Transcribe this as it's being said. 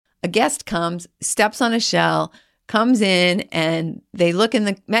a guest comes, steps on a shell, comes in, and they look in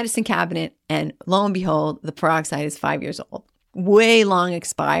the medicine cabinet, and lo and behold, the peroxide is 5 years old, way long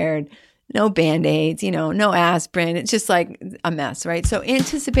expired, no Band-Aids, no aspirin. It's just like a mess, right? So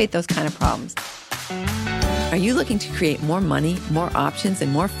anticipate those kind of problems. Are you looking to create more money, more options,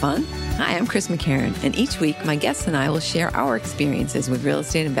 and more fun? Hi, I'm Chris McCarran, and each week my guests and I will share our experiences with real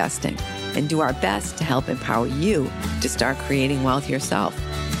estate investing and do our best to help empower you to start creating wealth yourself.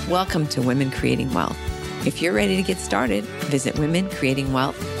 Welcome to Women Creating Wealth. If you're ready to get started, visit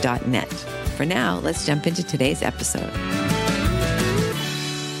womencreatingwealth.net. For now, let's jump into today's episode.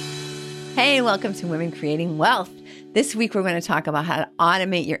 Hey, welcome to Women Creating Wealth. This week, we're going to talk about how to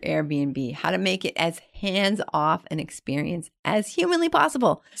automate your Airbnb, how to make it as hands-off an experience as humanly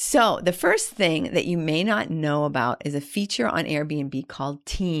possible. So the first thing that you may not know about is a feature on Airbnb called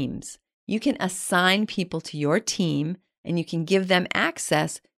Teams. You can assign people to your team, and you can give them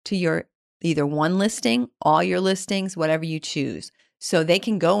access to your either one listing, all your listings, whatever you choose. So they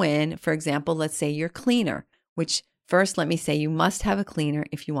can go in, for example, let's say your cleaner, which first, let me say you must have a cleaner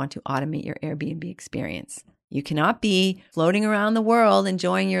if you want to automate your Airbnb experience. You cannot be floating around the world,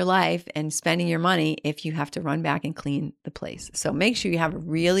 enjoying your life and spending your money if you have to run back and clean the place. So make sure you have a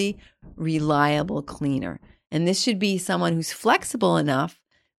really reliable cleaner. And this should be someone who's flexible enough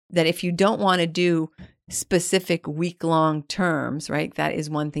that if you don't want to do specific week-long terms, right? That is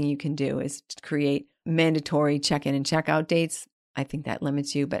one thing you can do, is to create mandatory check-in and check-out dates. I think that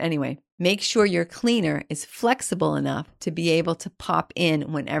limits you. But anyway, make sure your cleaner is flexible enough to be able to pop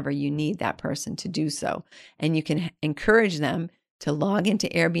in whenever you need that person to do so. And you can encourage them to log into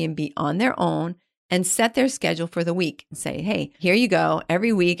Airbnb on their own and set their schedule for the week and say, hey, here you go.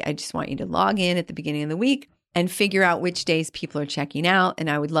 Every week, I just want you to log in at the beginning of the week and figure out which days people are checking out. And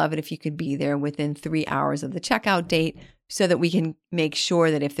I would love it if you could be there within 3 hours of the checkout date so that we can make sure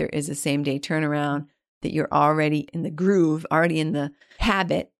that if there is a same day turnaround, that you're already in the groove, already in the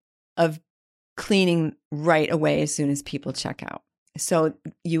habit of cleaning right away as soon as people check out. So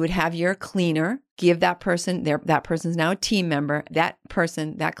you would have your cleaner give that person, that person's now a team member, that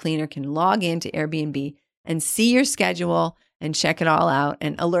cleaner can log into Airbnb and see your schedule and check it all out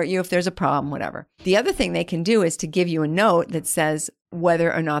and alert you if there's a problem, whatever. The other thing they can do is to give you a note that says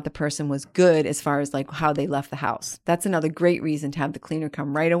whether or not the person was good as far as like how they left the house. That's another great reason to have the cleaner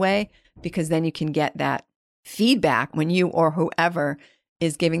come right away, because then you can get that feedback when you or whoever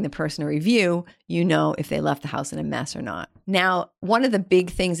is giving the person a review, you know if they left the house in a mess or not. Now, one of the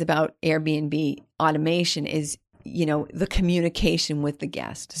big things about Airbnb automation is the communication with the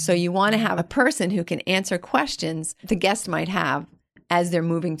guest. So you want to have a person who can answer questions the guest might have as they're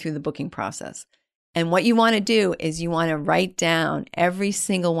moving through the booking process. And what you want to do is you want to write down every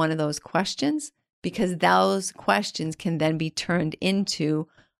single one of those questions, because those questions can then be turned into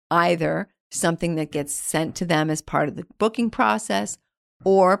either something that gets sent to them as part of the booking process,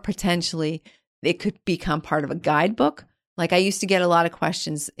 or potentially it could become part of a guidebook. Like I used to get a lot of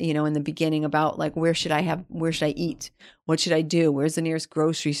questions, in the beginning about like, where should I eat? What should I do? Where's the nearest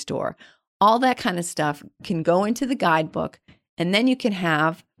grocery store? All that kind of stuff can go into the guidebook. And then you can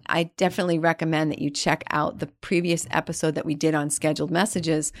I definitely recommend that you check out the previous episode that we did on scheduled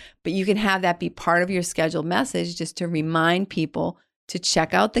messages, but you can have that be part of your scheduled message just to remind people to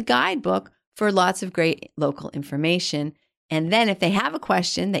check out the guidebook for lots of great local information. And then if they have a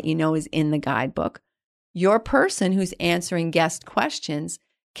question that is in the guidebook, your person who's answering guest questions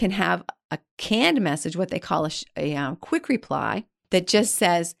can have a canned message, what they call a quick reply, that just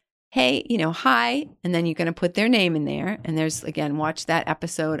says, hey, hi, and then you're going to put their name in there. And there's, again, watch that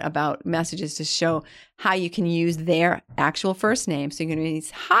episode about messages to show how you can use their actual first name. So you're going to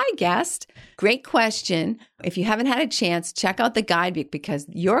use, hi, guest, great question. If you haven't had a chance, check out the guidebook, because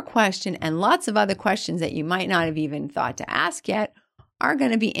your question and lots of other questions that you might not have even thought to ask yet are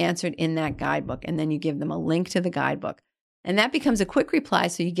going to be answered in that guidebook. And then you give them a link to the guidebook. And that becomes a quick reply.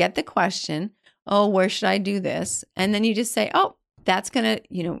 So you get the question, oh, where should I do this? And then you just say, oh, that's going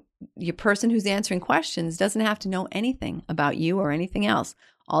to, your person who's answering questions doesn't have to know anything about you or anything else.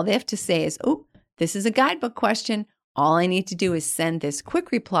 All they have to say is, oh, this is a guidebook question. All I need to do is send this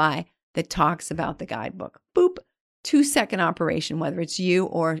quick reply that talks about the guidebook. Boop. 2-second operation, whether it's you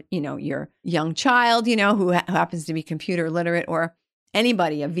or, your young child, who happens to be computer literate, or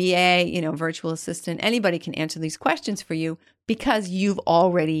anybody, a VA, virtual assistant, anybody can answer these questions for you because you've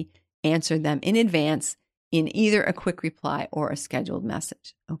already answered them in advance in either a quick reply or a scheduled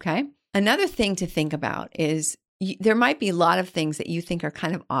message. Okay. Another thing to think about is there might be a lot of things that you think are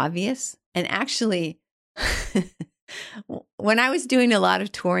kind of obvious. And actually, when I was doing a lot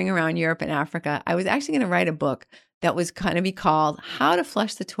of touring around Europe and Africa, I was actually going to write a book that was going to be called How to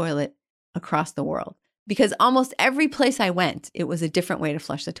Flush the Toilet Across the World. Because almost every place I went, it was a different way to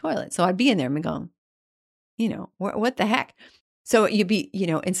flush the toilet. So I'd be in there and going, what the heck? So you'd be,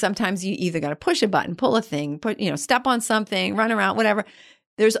 and sometimes you either got to push a button, pull a thing, step on something, run around, whatever.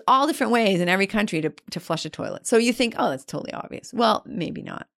 There's all different ways in every country to flush a toilet. So you think, oh, that's totally obvious. Well, maybe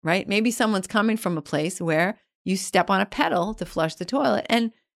not, right? Maybe someone's coming from a place where you step on a pedal to flush the toilet,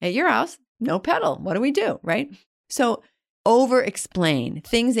 and at your house, no pedal. What do we do, right? So over-explain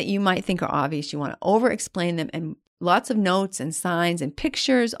things that you might think are obvious. You want to over-explain them, and lots of notes and signs and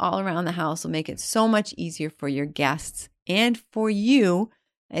pictures all around the house will make it so much easier for your guests and for you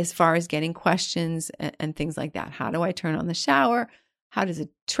as far as getting questions and things like that. How do I turn on the shower? How does a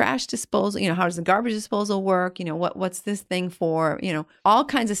trash disposal, how does the garbage disposal work? What's this thing for? All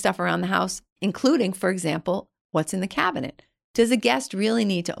kinds of stuff around the house, including, for example, what's in the cabinet. Does a guest really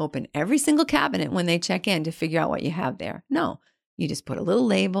need to open every single cabinet when they check in to figure out what you have there? No, you just put a little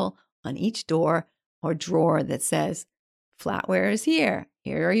label on each door or drawer that says, flatware is here.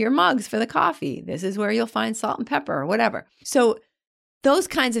 Here are your mugs for the coffee. This is where you'll find salt and pepper or whatever. So those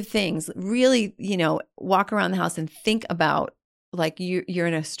kinds of things really, walk around the house and think about, like you're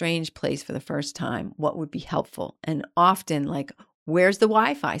in a strange place for the first time, what would be helpful? And often, like, where's the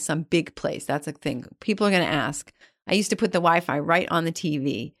Wi-Fi? Some big place. That's a thing. People are going to ask. I used to put the Wi-Fi right on the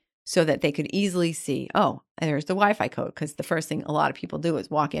TV so that they could easily see, oh, there's the Wi-Fi code, because the first thing a lot of people do is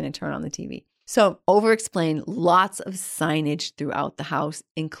walk in and turn on the TV. So over-explain, lots of signage throughout the house,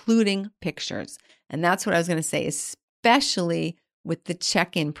 including pictures. And that's what I was going to say, especially with the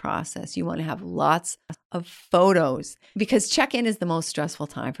check-in process. You want to have lots of photos, because check-in is the most stressful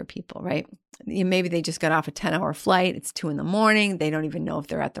time for people, right? Maybe they just got off a 10-hour flight. It's 2 a.m. They don't even know if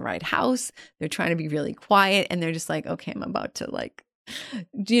they're at the right house. They're trying to be really quiet, and they're just like, okay, I'm about to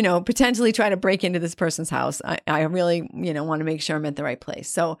potentially try to break into this person's house. I really, want to make sure I'm at the right place.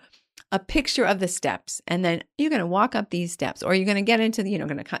 So a picture of the steps, and then you're going to walk up these steps, or you're going to get into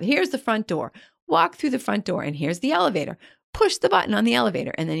here's the front door, walk through the front door, and here's the elevator. Push the button on the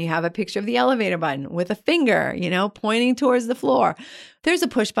elevator, and then you have a picture of the elevator button with a finger, pointing towards the floor. There's a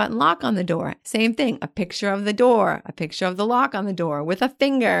push button lock on the door. Same thing, a picture of the door, a picture of the lock on the door with a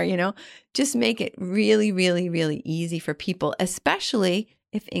finger, Just make it really, really, really easy for people, especially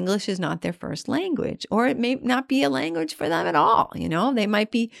if English is not their first language, or it may not be a language for them at all. They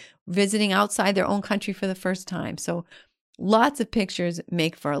might be visiting outside their own country for the first time. So lots of pictures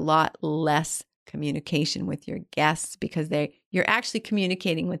make for a lot less communication with your guests, because you're actually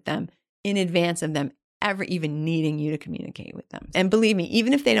communicating with them in advance of them ever even needing you to communicate with them. And believe me,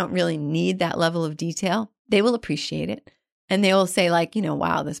 even if they don't really need that level of detail, they will appreciate it. And they will say,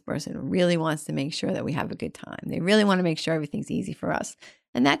 wow, this person really wants to make sure that we have a good time. They really want to make sure everything's easy for us.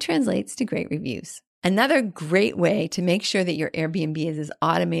 And that translates to great reviews. Another great way to make sure that your Airbnb is as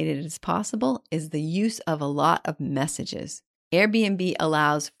automated as possible is the use of a lot of messages. Airbnb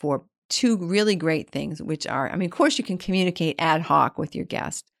allows for 2 really great things, which are, of course, you can communicate ad hoc with your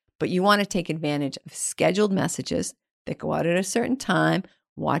guest, but you want to take advantage of scheduled messages that go out at a certain time.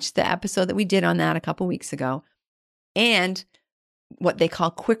 Watch the episode that we did on that a couple weeks ago, and what they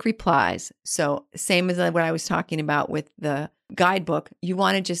call quick replies. So same as what I was talking about with the guidebook, you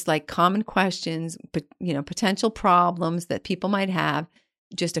want to just common questions, but potential problems that people might have,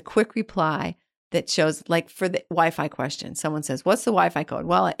 just a quick reply that shows, for the Wi-Fi question, someone says, what's the Wi-Fi code?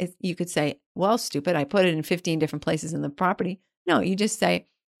 Well, you could say, well, stupid, I put it in 15 different places in the property. No, you just say,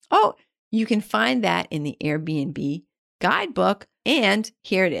 oh, you can find that in the Airbnb guidebook, and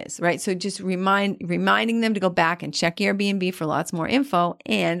here it is, right? So just reminding them to go back and check Airbnb for lots more info.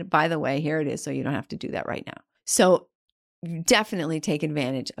 And by the way, here it is, so you don't have to do that right now. So definitely take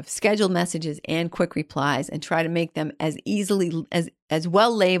advantage of scheduled messages and quick replies, and try to make them as easily, as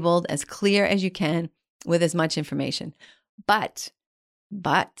well labeled, as clear as you can, with as much information. But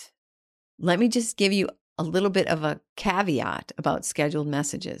let me just give you a little bit of a caveat about scheduled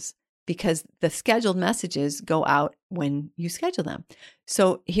messages, because the scheduled messages go out when you schedule them.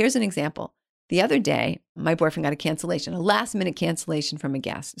 So here's an example. The other day, my boyfriend got a last minute cancellation from a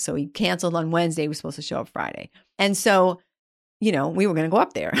guest. So he canceled on Wednesday. He was supposed to show up Friday. And so we were going to go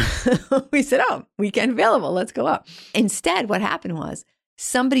up there. We said, oh, weekend available, let's go up. Instead, what happened was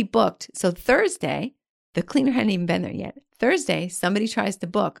somebody booked. So Thursday, the cleaner hadn't even been there yet. Thursday, somebody tries to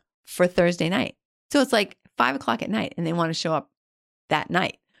book for Thursday night. So it's 5:00 at night, and they want to show up that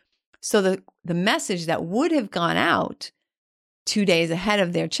night. So the message that would have gone out 2 days ahead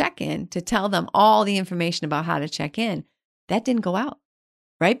of their check-in to tell them all the information about how to check in, that didn't go out.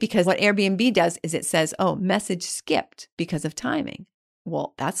 Right? Because what Airbnb does is it says, oh, message skipped because of timing.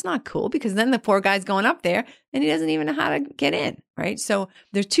 Well, that's not cool because then the poor guy's going up there and he doesn't even know how to get in, right? So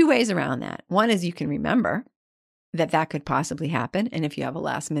there's two ways around that. One is you can remember that could possibly happen. And if you have a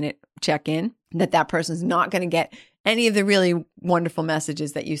last minute check-in, that person's not going to get any of the really wonderful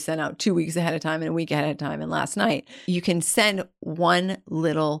messages that you sent out 2 weeks ahead of time and a week ahead of time and last night. You can send one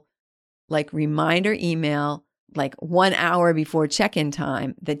little like reminder email like 1 hour before check-in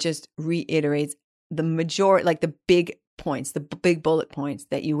time that just reiterates the majority, like the big points, the big bullet points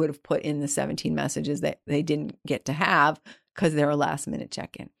that you would have put in the 17 messages that they didn't get to have because they're a last minute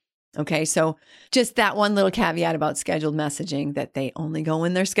check-in. Okay, so just that one little caveat about scheduled messaging, that they only go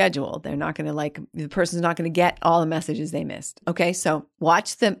when they're scheduled. They're not going to the person's not going to get all the messages they missed. Okay, so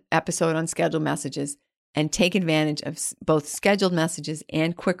watch the episode on scheduled messages and take advantage of both scheduled messages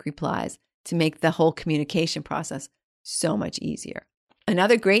and quick replies to make the whole communication process so much easier.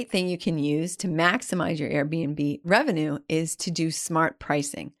 Another great thing you can use to maximize your Airbnb revenue is to do smart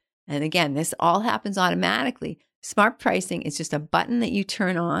pricing. And again, this all happens automatically. Smart pricing is just a button that you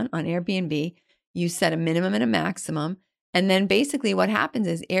turn on Airbnb. You set a minimum and a maximum. And then basically what happens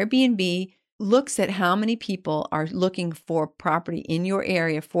is Airbnb looks at how many people are looking for property in your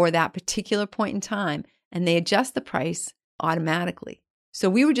area for that particular point in time, and they adjust the price automatically. So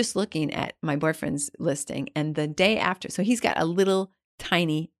we were just looking at my boyfriend's listing, and the day after, so he's got a little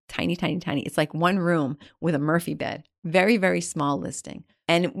tiny. It's like one room with a Murphy bed. Very, very small listing.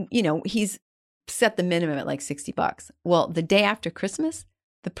 And, he's set the minimum at like $60. Well, the day after Christmas,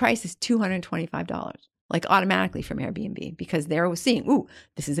 the price is $225, like automatically from Airbnb, because they're seeing, ooh,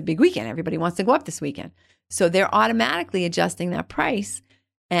 this is a big weekend. Everybody wants to go up this weekend. So they're automatically adjusting that price.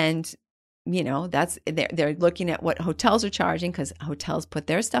 And, they're looking at what hotels are charging, because hotels put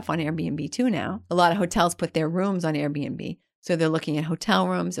their stuff on Airbnb too now. A lot of hotels put their rooms on Airbnb. So they're looking at hotel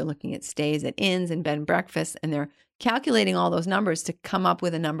rooms, they're looking at stays at inns and bed and breakfasts, and they're calculating all those numbers to come up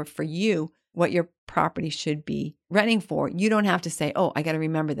with a number for you, what your property should be renting for. You don't have to say, oh, I got to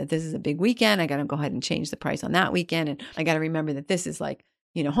remember that this is a big weekend. I got to go ahead and change the price on that weekend. And I got to remember that this is like,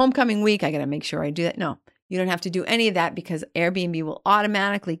 homecoming week. I got to make sure I do that. No, you don't have to do any of that, because Airbnb will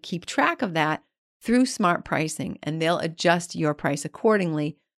automatically keep track of that through smart pricing, and they'll adjust your price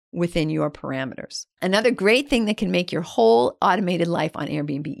accordingly within your parameters. Another great thing that can make your whole automated life on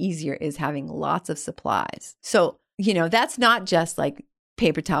Airbnb easier is having lots of supplies. So, that's not just like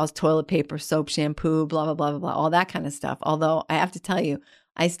paper towels, toilet paper, soap, shampoo, blah, blah, blah, blah, blah, all that kind of stuff. Although I have to tell you,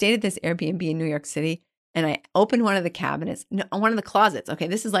 I stayed at this Airbnb in New York City, and I opened one of the cabinets, one of the closets. Okay,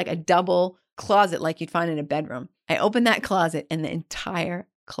 this is like a double closet like you'd find in a bedroom. I opened that closet, and the entire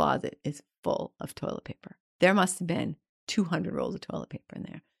closet is full of toilet paper. There must have been 200 rolls of toilet paper in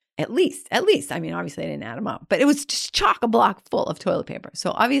there. At least. I mean, obviously I didn't add them up, but it was just chock-a-block full of toilet paper.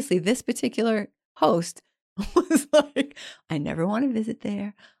 So obviously this particular host was like, I never want to visit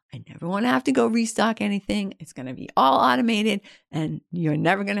there. I never want to have to go restock anything. It's going to be all automated, and you're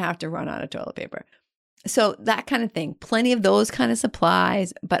never going to have to run out of toilet paper. So that kind of thing, plenty of those kind of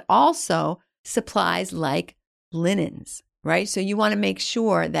supplies, but also supplies like linens, right? So you want to make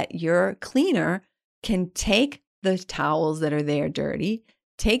sure that your cleaner can take the towels that are there dirty,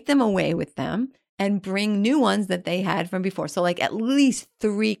 take them away with them, and bring new ones that they had from before. So like at least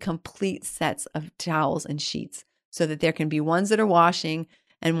 3 complete sets of towels and sheets, so that there can be ones that are washing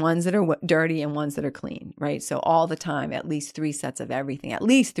and ones that are dirty and ones that are clean, right? So all the time, at least 3 sets of everything,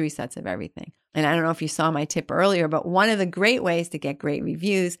 And I don't know if you saw my tip earlier, but one of the great ways to get great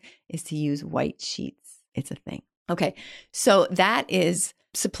reviews is to use white sheets. It's a thing. Okay, so that is,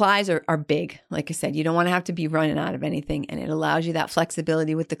 supplies are big. Like I said, you don't want to have to be running out of anything, and it allows you that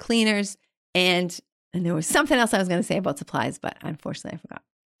flexibility with the cleaners. And there was something else I was going to say about supplies, but unfortunately I forgot.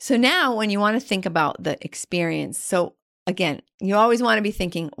 So now when you want to think about the experience, so again, you always want to be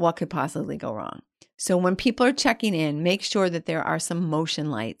thinking, what could possibly go wrong? So when people are checking in, make sure that there are some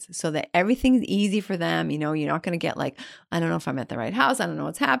motion lights so that everything's easy for them. You're not going to get like, I don't know if I'm at the right house. I don't know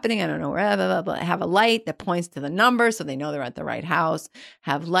what's happening. I don't know where, blah, blah, blah. Have a light that points to the number so they know they're at the right house.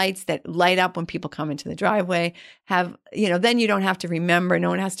 Have lights that light up when people come into the driveway. Then you don't have to remember. No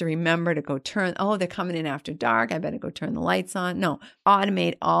one has to remember to go turn. Oh, they're coming in after dark. I better go turn the lights on. No,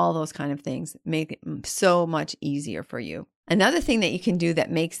 automate all those kind of things. Make it so much easier for you. Another thing that you can do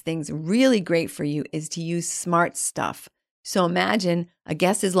that makes things really great for you is to use smart stuff. So imagine a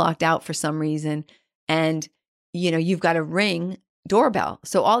guest is locked out for some reason, and you've got a Ring doorbell.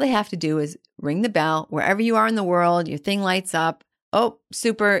 So all they have to do is ring the bell wherever you are in the world. Your thing lights up. Oh,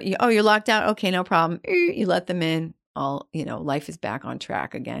 super. You're locked out. Okay, no problem. You let them in. Life is back on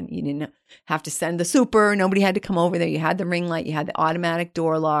track again. You didn't have to send the super. Nobody had to come over there. You had the ring light. You had the automatic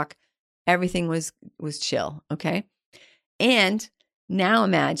door lock. Everything was chill. Okay. And Now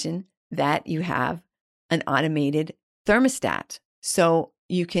imagine that you have an automated thermostat. So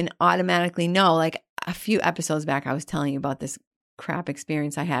you can automatically know, like a few episodes back, I was telling you about this crap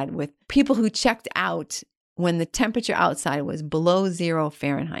experience I had with people who checked out when the temperature outside was below 0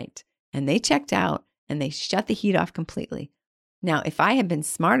 Fahrenheit. And they checked out and they shut the heat off completely. Now, if I had been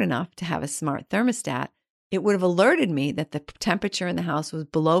smart enough to have a smart thermostat, it would have alerted me that the temperature in the house was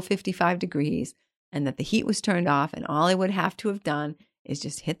below 55 degrees and that the heat was turned off. And all I would have to have done is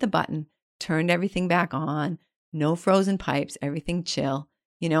just hit the button, turned everything back on, no frozen pipes, everything chill,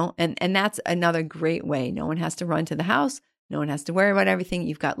 and that's another great way. No one has to run to the house. No one has to worry about everything.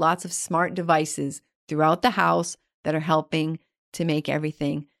 You've got lots of smart devices throughout the house that are helping to make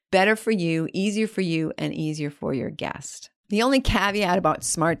everything better for you, and easier for your guest. The only caveat about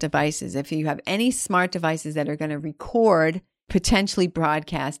smart devices, if you have any smart devices that are going to record, potentially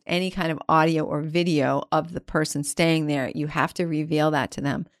broadcast any kind of audio or video of the person staying there, you have to reveal that to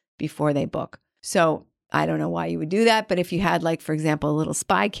them before they book. So I don't know why you would do that, but if you had, like, for example, a little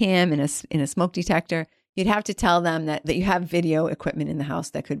spy cam in a smoke detector, you'd have to tell them that you have video equipment in the house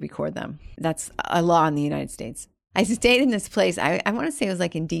that could record them. That's a law in the United States. I stayed in this place, I want to say it was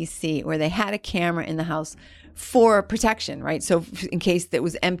like in DC, where they had a camera in the house for protection, right? So in case it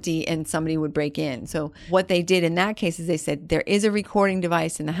was empty and somebody would break in. So what they did in that case is they said, there is a recording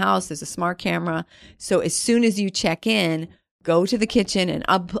device in the house. There's a smart camera. So as soon as you check in, go to the kitchen and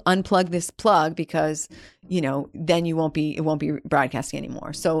unplug this plug because, then it won't be broadcasting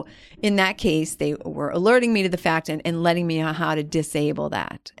anymore. So in that case, they were alerting me to the fact and letting me know how to disable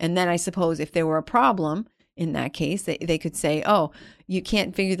that. And then I suppose if there were a problem, in that case, they could say, oh, you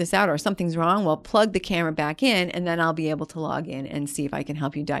can't figure this out or something's wrong. Well, plug the camera back in and then I'll be able to log in and see if I can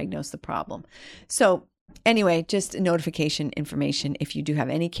help you diagnose the problem. So anyway, just notification information if you do have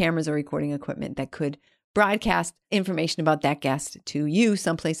any cameras or recording equipment that could broadcast information about that guest to you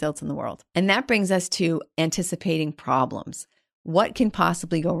someplace else in the world. And that brings us to anticipating problems. What can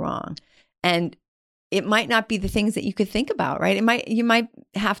possibly go wrong? And it might not be the things that you could think about, right? You might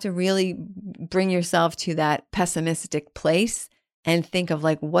have to really bring yourself to that pessimistic place and think of,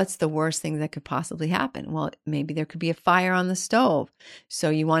 like, what's the worst thing that could possibly happen? Well, maybe there could be a fire on the stove. So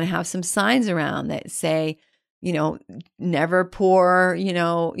you want to have some signs around that say, never pour,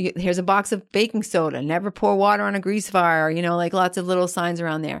 here's a box of baking soda, never pour water on a grease fire, like lots of little signs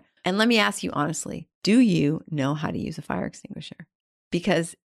around there. And let me ask you honestly, do you know how to use a fire extinguisher?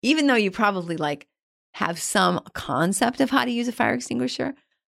 Because even though you probably have some concept of how to use a fire extinguisher,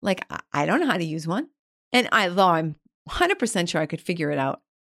 I don't know how to use one. And although I'm 100% sure I could figure it out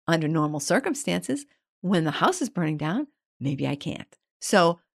under normal circumstances, when the house is burning down, maybe I can't.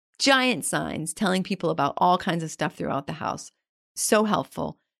 So giant signs telling people about all kinds of stuff throughout the house. So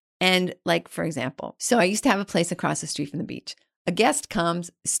helpful. And for example, so I used to have a place across the street from the beach. A guest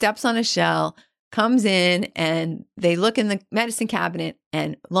comes, steps on a shell, comes in, and they look in the medicine cabinet,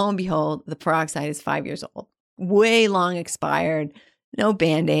 and lo and behold, the peroxide is 5 years old. Way long expired, no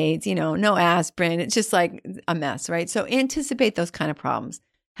Band-Aids, no aspirin. It's just like a mess, right? So anticipate those kind of problems.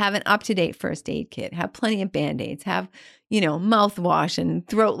 Have an up-to-date first aid kit. Have plenty of Band-Aids. Have, mouthwash and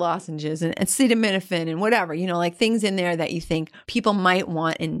throat lozenges and acetaminophen and whatever, things in there that you think people might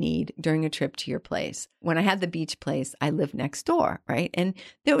want and need during a trip to your place. When I had the beach place, I lived next door, right? And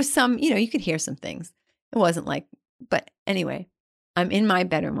there was some, you could hear some things. It wasn't but anyway, I'm in my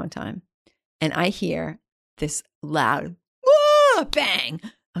bedroom one time and I hear this loud bang.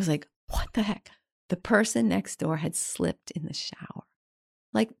 I was like, what the heck? The person next door had slipped in the shower.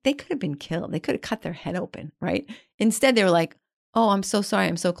 They could have been killed. They could have cut their head open, right? Instead, they were like, oh, I'm so sorry.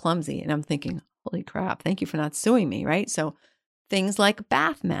 I'm so clumsy. And I'm thinking, holy crap, thank you for not suing me, right? So things like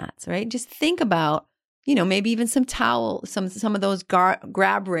bath mats, right? Just think about, maybe even some towel, some of those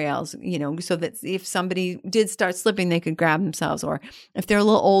grab rails, so that if somebody did start slipping, they could grab themselves. Or if they're a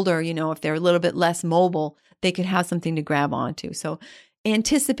little older, if they're a little bit less mobile, they could have something to grab onto. So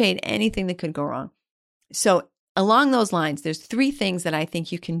anticipate anything that could go wrong. So along those lines, there's 3 things that I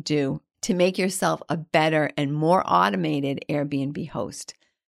think you can do to make yourself a better and more automated Airbnb host.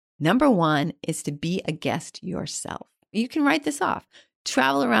 Number 1 is to be a guest yourself. You can write this off.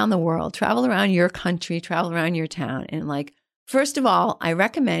 Travel around the world, travel around your country, travel around your town. And first of all, I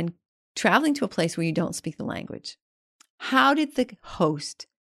recommend traveling to a place where you don't speak the language. How did the host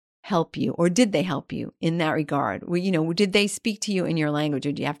help you, or did they help you in that regard? Did they speak to you in your language,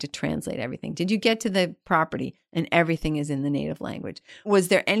 or do you have to translate everything? Did you get to the property and everything is in the native language? Was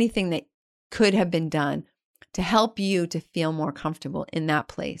there anything that could have been done to help you to feel more comfortable in that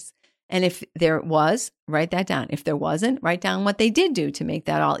place? And if there was, write that down. If there wasn't, write down what they did do to make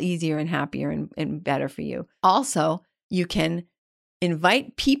that all easier and happier and better for you. Also, you can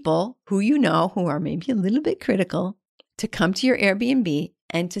invite people who you know who are maybe a little bit critical to come to your Airbnb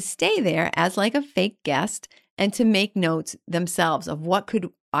and to stay there as like a fake guest and to make notes themselves of what could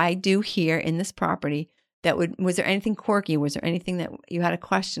I do here in this property was there anything quirky? Was there anything that you had a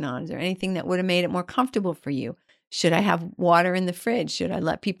question on? Is there anything that would have made it more comfortable for you? Should I have water in the fridge? Should I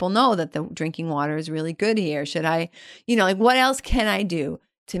let people know that the drinking water is really good here? Should I, like what else can I do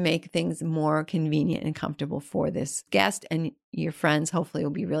to make things more convenient and comfortable for this guest? And your friends hopefully will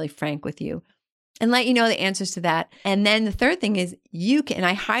be really frank with you and let you know the answers to that. And then the third thing is and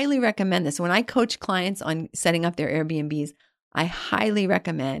I highly recommend this. When I coach clients on setting up their Airbnbs, I highly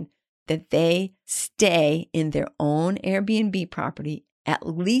recommend that they stay in their own Airbnb property at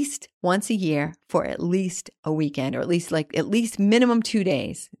least once a year for at least a weekend, or at least minimum 2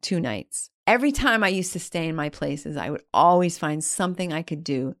 days, 2 nights. Every time I used to stay in my places, I would always find something I could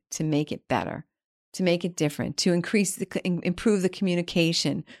do to make it better, to make it different, to improve the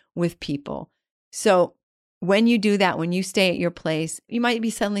communication with people. So when you do that, when you stay at your place, you might be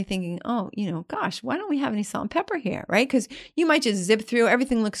suddenly thinking, oh, gosh, why don't we have any salt and pepper here, right? Because you might just zip through,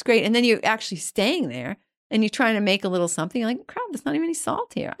 everything looks great, and then you're actually staying there and you're trying to make a little something. You're like, crap, there's not even any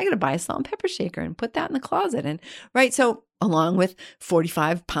salt here. I got to buy a salt and pepper shaker and put that in the closet. And right, so along with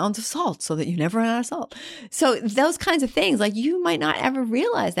 45 pounds of salt so that you never run out of salt. So those kinds of things, like you might not ever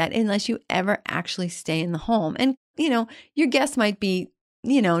realize that unless you ever actually stay in the home. And, your guests might be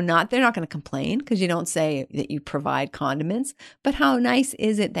they're not going to complain because you don't say that you provide condiments, but how nice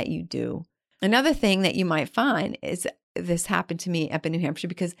is it that you do? Another thing that you might find is this happened to me up in New Hampshire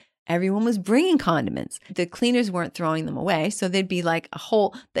because everyone was bringing condiments. The cleaners weren't throwing them away. So there'd be like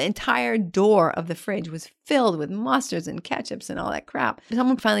the entire door of the fridge was filled with mustards and ketchups and all that crap.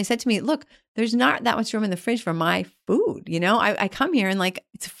 Someone finally said to me, look, there's not that much room in the fridge for my food. I come here and like,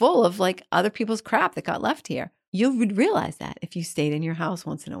 it's full of like other people's crap that got left here. You would realize that if you stayed in your house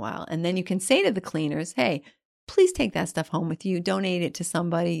once in a while. And then you can say to the cleaners, hey, please take that stuff home with you. Donate it to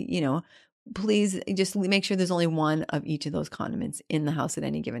somebody, please just make sure there's only one of each of those condiments in the house at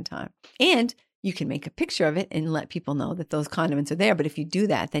any given time. And you can make a picture of it and let people know that those condiments are there. But if you do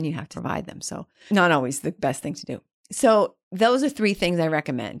that, then you have to provide them. So not always the best thing to do. So those are 3 things I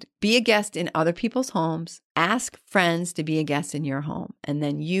recommend. Be a guest in other people's homes. Ask friends to be a guest in your home. And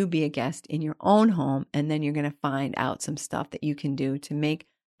then you be a guest in your own home. And then you're going to find out some stuff that you can do to make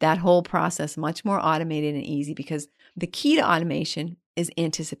that whole process much more automated and easy, because the key to automation is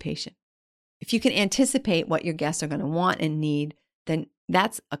anticipation. If you can anticipate what your guests are going to want and need, then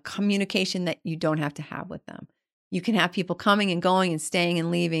that's a communication that you don't have to have with them. You can have people coming and going and staying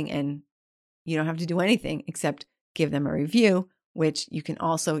and leaving, and you don't have to do anything except give them a review, which you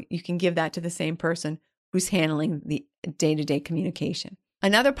can give that to the same person who's handling the day-to-day communication.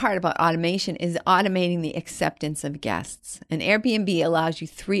 Another part about automation is automating the acceptance of guests. And Airbnb allows you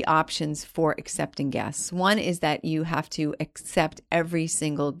 3 options for accepting guests. One is that you have to accept every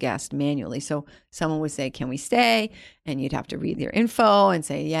single guest manually. So someone would say, can we stay? And you'd have to read their info and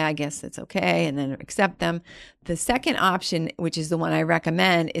say, yeah, I guess it's okay, and then accept them. The second option, which is the one I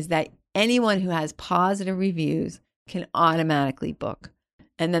recommend, is that anyone who has positive reviews can automatically book.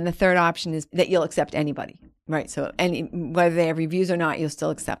 And then the third option is that you'll accept anybody, right? So whether they have reviews or not, you'll still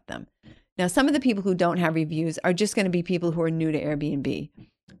accept them. Now, some of the people who don't have reviews are just going to be people who are new to Airbnb.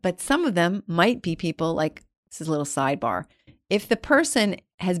 But some of them might be people like, this is a little sidebar. If the person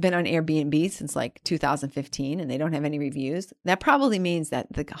has been on Airbnb since like 2015 and they don't have any reviews, that probably means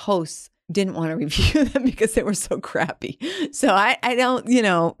that the hosts didn't want to review them because they were so crappy. So I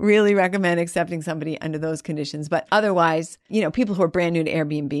don't, really recommend accepting somebody under those conditions. But otherwise, people who are brand new to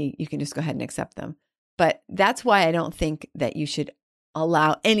Airbnb, you can just go ahead and accept them. But that's why I don't think that you should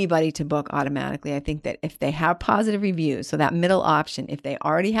allow anybody to book automatically. I think that if they have positive reviews, so that middle option, if they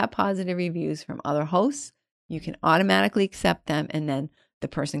already have positive reviews from other hosts, you can automatically accept them. And then the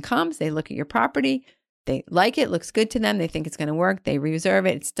person comes, they look at your property, they like it, looks good to them, they think it's going to work, they reserve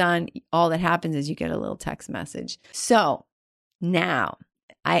it, it's done. All that happens is you get a little text message. So now,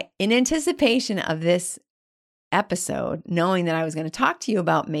 in anticipation of this episode, knowing that I was going to talk to you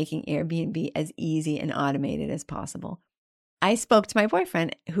about making Airbnb as easy and automated as possible, I spoke to my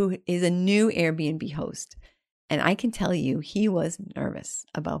boyfriend, who is a new Airbnb host. And I can tell you, he was nervous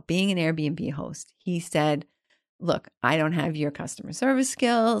about being an Airbnb host. He said, look, I don't have your customer service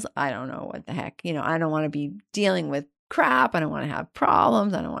skills. I don't know what the heck, I don't want to be dealing with crap. I don't want to have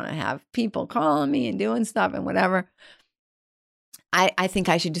problems. I don't want to have people calling me and doing stuff and whatever. I think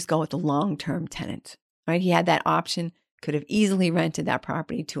I should just go with a long-term tenant, right? He had that option, could have easily rented that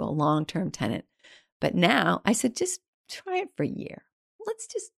property to a long-term tenant. But now I said, just try it for a year. Let's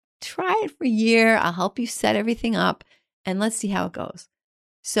just try it for a year. I'll help you set everything up. and let's see how it goes.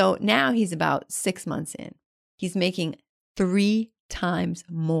 So now he's about 6 months in. He's making 3 times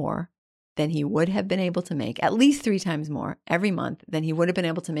more than he would have been able to make, at least 3 times more every month than he would have been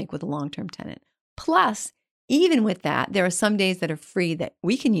able to make with a long-term tenant. Plus, even with that, there are some days that are free that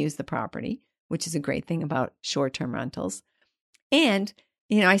we can use the property, which is a great thing about short-term rentals. And,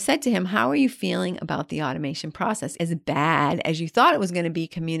 I said to him, how are you feeling about the automation process? As bad as you thought it was going to be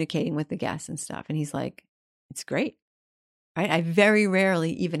communicating with the guests and stuff? And he's like, it's great, right? I very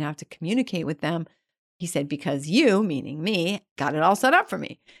rarely even have to communicate with them. He said, because you, meaning me, got it all set up for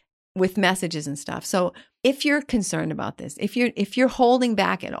me with messages and stuff. So if you're concerned about this, if you're holding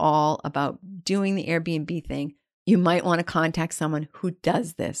back at all about doing the Airbnb thing, you might want to contact someone who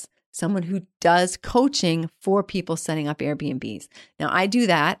does this, someone who does coaching for people setting up Airbnbs. Now, I do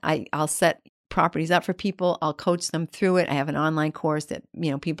that. I'll set properties up for people. I'll coach them through it. I have an online course that,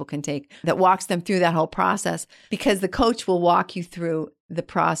 people can take that walks them through that whole process, because the coach will walk you through the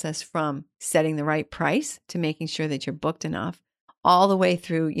process from setting the right price to making sure that you're booked enough, all the way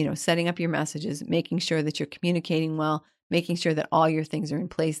through, setting up your messages, making sure that you're communicating well, making sure that all your things are in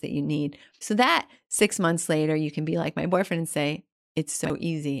place that you need. So that 6 months later, you can be like my boyfriend and say, it's so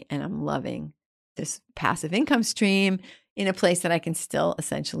easy and I'm loving this passive income stream in a place that I can still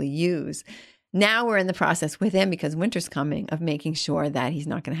essentially use. Now we're in the process with him, because winter's coming, of making sure that he's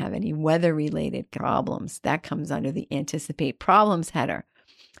not going to have any weather-related problems. That comes under the anticipate problems header.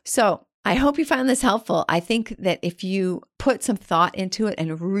 So I hope you found this helpful. I think that if you put some thought into it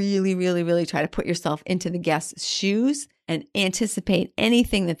and really, really, really try to put yourself into the guest's shoes and anticipate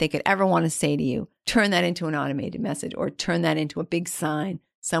anything that they could ever want to say to you, turn that into an automated message or turn that into a big sign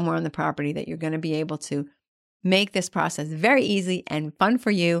somewhere on the property, that you're going to be able to make this process very easy and fun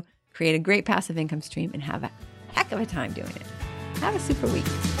for you, create a great passive income stream, and have a heck of a time doing it. Have a super week.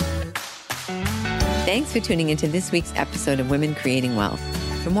 Thanks for tuning into this week's episode of Women Creating Wealth.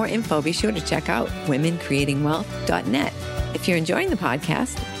 For more info, be sure to check out womencreatingwealth.net. If you're enjoying the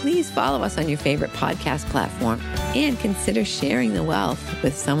podcast, please follow us on your favorite podcast platform and consider sharing the wealth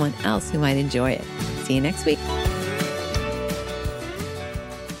with someone else who might enjoy it. See you next week.